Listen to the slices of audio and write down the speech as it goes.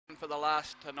for the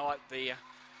last tonight, the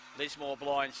Lismore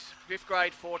blinds. 5th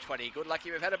grade 420. Good lucky,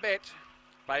 we've had a bet.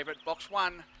 Favourite box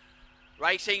 1.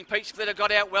 Racing, Pete Splitter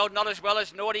got out well, not as well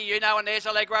as Naughty You Know, and there's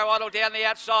Allegro Idol down the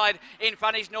outside. In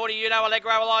front is Naughty You Know,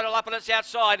 Allegro Idol up on its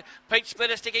outside. Pete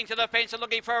Splitter sticking to the fence and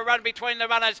looking for a run between the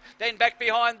runners. Then back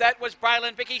behind that was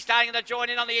Braylon Vicky starting to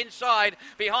join in on the inside.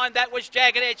 Behind that was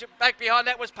Jagged Edge. Back behind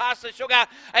that was Past the Sugar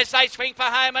as they swing for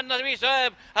home and the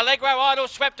reserve. Allegro Idol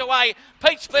swept away.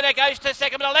 Pete Splitter goes to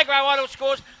second, but Allegro Idol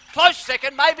scores. Close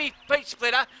second, maybe Pete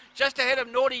Splitter, just ahead of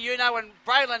Naughty You Know and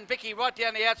Braylon Vicky right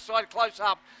down the outside, close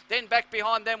up. Then back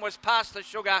behind them was Past the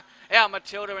Sugar, Our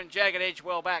Matilda and Jagged Edge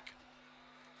well back.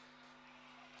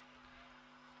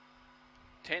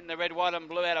 10, the red, white and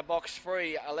blue out of box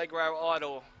 3, Allegro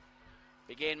Idol.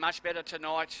 Began much better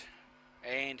tonight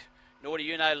and Naughty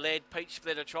You Know led. Pete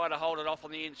Splitter tried to hold it off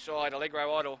on the inside.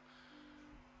 Allegro Idol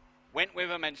went with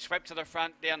him and swept to the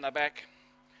front, down the back.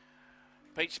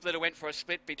 Pete Splitter went for a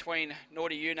split between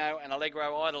Naughty You Know and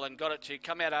Allegro Idol and got it to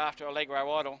come out after Allegro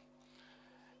Idol.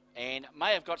 And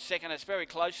may have got second. It's very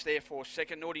close there for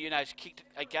second. Naughty You Know's kicked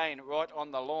again right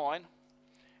on the line.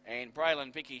 And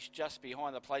Braylon Vicky's just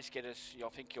behind the place getters, I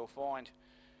think you'll find.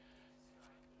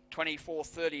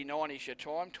 24.39 is your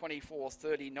time,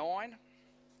 24.39.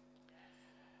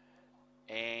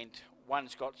 And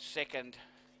one's got second,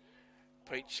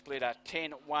 Pete Splitter.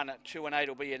 10, 1, 2 and 8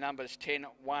 will be your numbers. 10,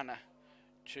 1,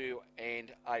 2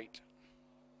 and 8.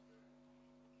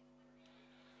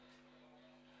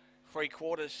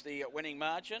 3/4 the winning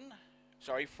margin.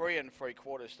 Sorry, 3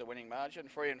 3/4 the winning margin.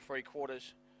 3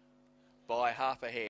 3/4 by half a hair.